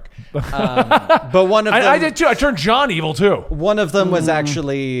 pretty dark. But one of them, I did too. I turned John evil too. One of them was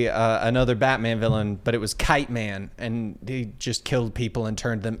actually another Batman villain, but it was Kite Man, and he just killed people and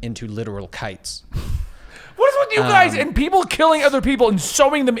turned them into literal kites. What is with you guys and people killing other people and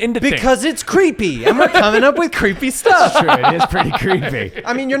sewing them into things? Because it's creepy, and we're coming up with creepy stuff. True, it is pretty creepy.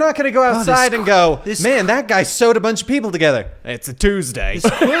 I mean, you're not going to go outside and go, "Man, that guy sewed a bunch of people together." It's a Tuesday.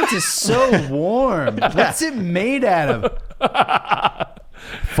 Quilt is so warm. What's it made out of?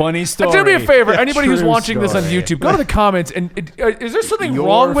 Funny story. Do me a favor, anybody who's True watching this on story. YouTube, go to the comments and is there something Your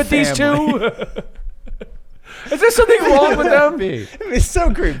wrong with these family. two? Is there something wrong with them? It's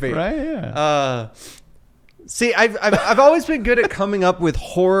so creepy. Right? Yeah. See, I've always been good at coming up with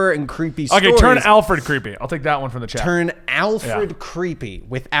horror and creepy stories. Okay, turn Alfred creepy. I'll take that one from the chat. Turn Alfred Yeah. creepy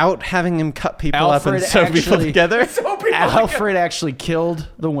without having him cut people Alfred up and sew people actually- together. Alfred actually killed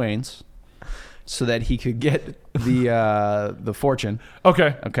the Waynes so that he could get the fortune.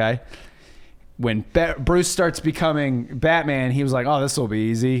 Okay. Okay. When Bruce starts becoming Batman, he was like, "Oh, this will be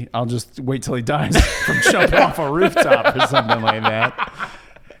easy. I'll just wait till he dies from jumping off a rooftop or something like that."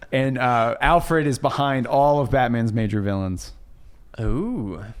 And Alfred is behind all of Batman's major villains.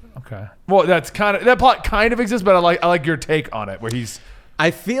 Ooh. Okay. Well, that plot kind of exists, but I like your take on it, where he's I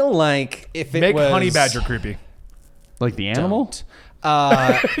feel like if it make was Honey Badger creepy. Like the animal? Don't.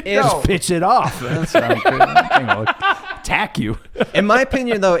 Just pitch it off. That's not good. I'm gonna attack you. In my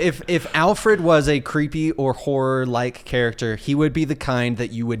opinion, though, if Alfred was a creepy or horror-like character, he would be the kind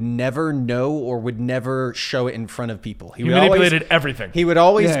that you would never know or would never show it in front of people. He manipulated everything. He would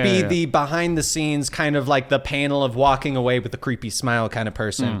always Yeah, be yeah, yeah. the behind-the-scenes kind of like the panel of walking away with a creepy smile kind of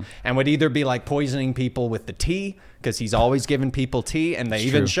person, and would either be like poisoning people with the tea, because he's always giving people tea, and they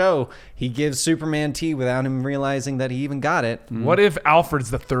even true. show he gives Superman tea without him realizing that he even got it. What if Alfred's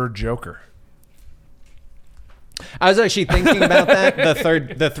the third Joker? I was actually thinking about that,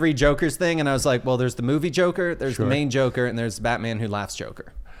 the three Jokers thing, and I was like, well, there's the movie Joker, there's the main Joker, and there's Batman Who Laughs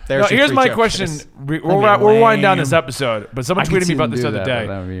Joker. Now, Your here's three my Jokers. question. We're lame. winding down this episode, but someone I could tweeted see me about him this do the other that, day.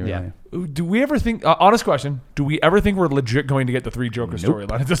 but that would be Yeah. really- Do we ever think, honest question, do we ever think we're legit going to get the three Joker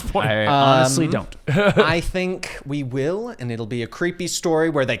storyline at this point? I honestly don't. I think we will, and it'll be a creepy story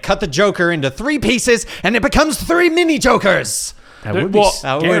where they cut the Joker into three pieces, and it becomes three mini Jokers. That would be Well,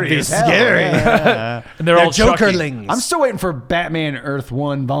 scary. That would be as hell. scary. Yeah. And they're all Chucky. Jokerlings. I'm still waiting for Batman Earth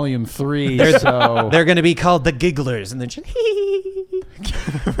 1 Volume 3. So They're going to be called the Gigglers, and they're just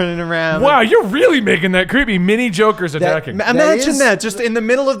running around. Wow, you're really making that creepy. Mini Jokers attacking. Imagine is- that, just in the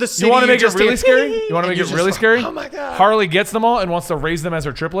middle of the city. You want to make it just really hear, scary? You want to and make you're it just really like, scary? Oh my god! Harley gets them all and wants to raise them as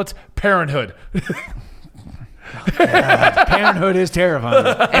her triplets. Parenthood. Parenthood is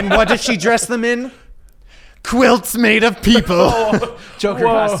terrifying. And what does she dress them in? Quilts made of people. Joker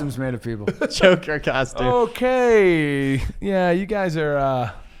Whoa. costumes made of people. Joker costume. Okay. Yeah, you guys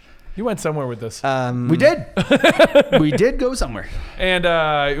are, you went somewhere with this. We did. We did go somewhere. And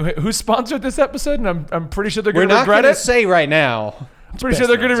who sponsored this episode? And I'm pretty sure they're We're going to not regret going to it. say right now, Pretty sure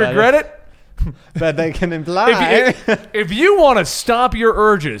they're going to not regret it. but they can imply. If you want to stop your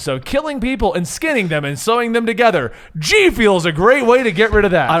urges of killing people and skinning them and sewing them together, G Fuel is a great way to get rid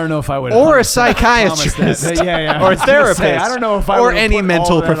of that. I don't know if I would. Or a 100% promise psychiatrist. that. Yeah. Or I was gonna therapist. say, I don't know if I Or would've any put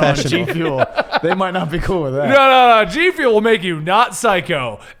mental all that on professional. G Fuel. They might not be cool with that. No. G Fuel will make you not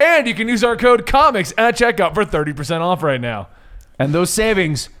psycho. And you can use our code COMICS at checkout for 30% off right now. And those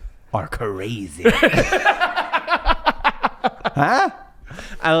savings are crazy. Huh?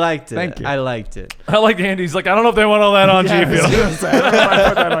 I liked it. Thank you. I liked it. I like Andy's like, I don't know if they want all that on G I Fuel. was gonna say, I don't know if I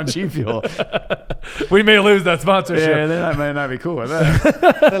put that on G Fuel. We may lose that sponsorship. Yeah, they might not be cool with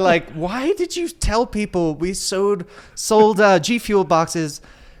that. They're like, why did you tell people we sold G Fuel boxes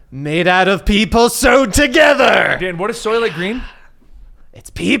made out of people sewed together? Dan, what is Soylent Green? It's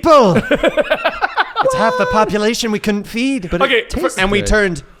people. It's half the population we couldn't feed, but Okay, it tastes and we good.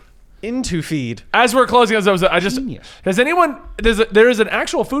 turned into feed. As we're closing this episode, Genius. has anyone, there is an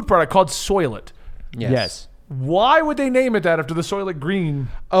actual food product called Soylent. Yes. Why would they name it that after the Soylent Green?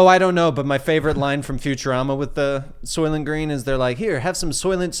 Oh, I don't know, but my favorite line from Futurama with the Soylent Green is they're like, here, have some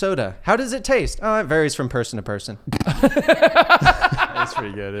Soylent soda. How does it taste? Oh, it varies from person to person. That's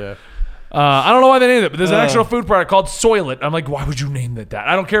pretty good, yeah. I don't know why they named it, but there's an actual food product called Soylent. I'm like, why would you name it that?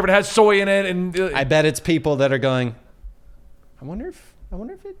 I don't care if it has soy in it. And I bet it's people that are going, I wonder if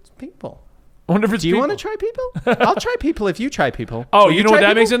it's people. I wonder if it's Do you people. want to try people? I'll try people if you try people. Oh, Will you know try what that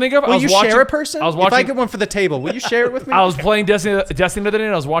people? makes me think of? I Will was you watching- share a person? I was If I watching- get one for the table, will you share it with me? I was playing Destiny the other day,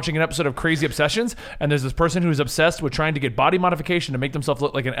 and I was watching an episode of Crazy Obsessions, and there's this person who's obsessed with trying to get body modification to make themselves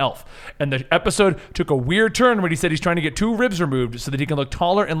look like an elf. And the episode took a weird turn when he said he's trying to get 2 ribs removed so that he can look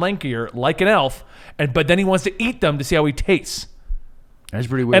taller and lankier like an elf, but then he wants to eat them to see how he tastes. That's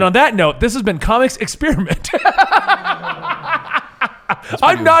pretty weird. And on that note, this has been Comics Experiment.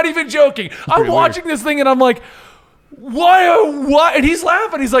 I'm not even joking. I'm watching this thing and I'm like, why? And he's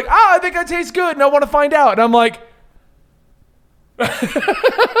laughing. He's like, I think I taste good and I want to find out. And I'm like,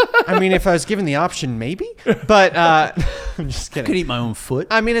 I mean, if I was given the option, maybe. But I'm just I could kidding. eat my own foot.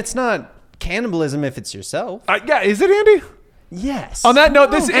 I mean, it's not cannibalism if it's yourself. yeah, is it, Andy? Yes. On that note,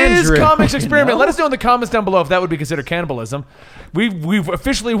 this is Andrew. Comics Experiment. know? Let us know in the comments down below if that would be considered cannibalism. We've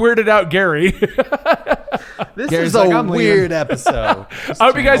officially weirded out Gary. This Gary's is like, a "I'm leaving." weird episode. I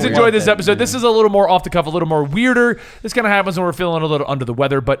hope you guys enjoyed this it, episode. This is a little more off the cuff, a little more weirder. This kind of happens when we're feeling a little under the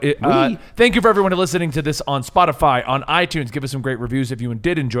weather. But thank you for everyone listening to this on Spotify, on iTunes. Give us some great reviews if you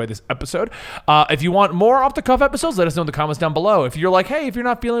did enjoy this episode. If you want more off the cuff episodes, let us know in the comments down below. If you're like, hey, if you're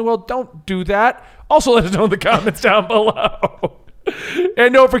not feeling well, don't do that. Also, let us know in the comments down below.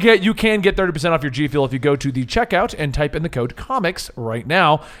 And don't forget, you can get 30% off your G Fuel if you go to the checkout and type in the code COMICS right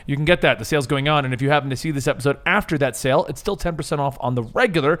now. You can get that. The sale's going on. And if you happen to see this episode after that sale, it's still 10% off on the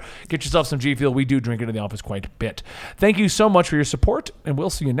regular. Get yourself some G Fuel. We do drink it in the office quite a bit. Thank you so much for your support, and we'll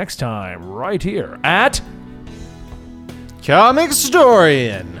see you next time right here at... Comic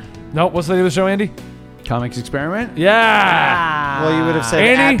Historian. No, what's the name of the show, Andy? Comics Experiment. Yeah. Well, you would have said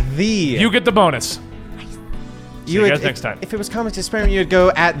Andy, at the. you get the bonus. See you guys next time. If it was Comics Experiment, you'd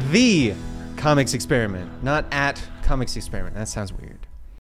go at the Comics Experiment, not at Comics Experiment. That sounds weird.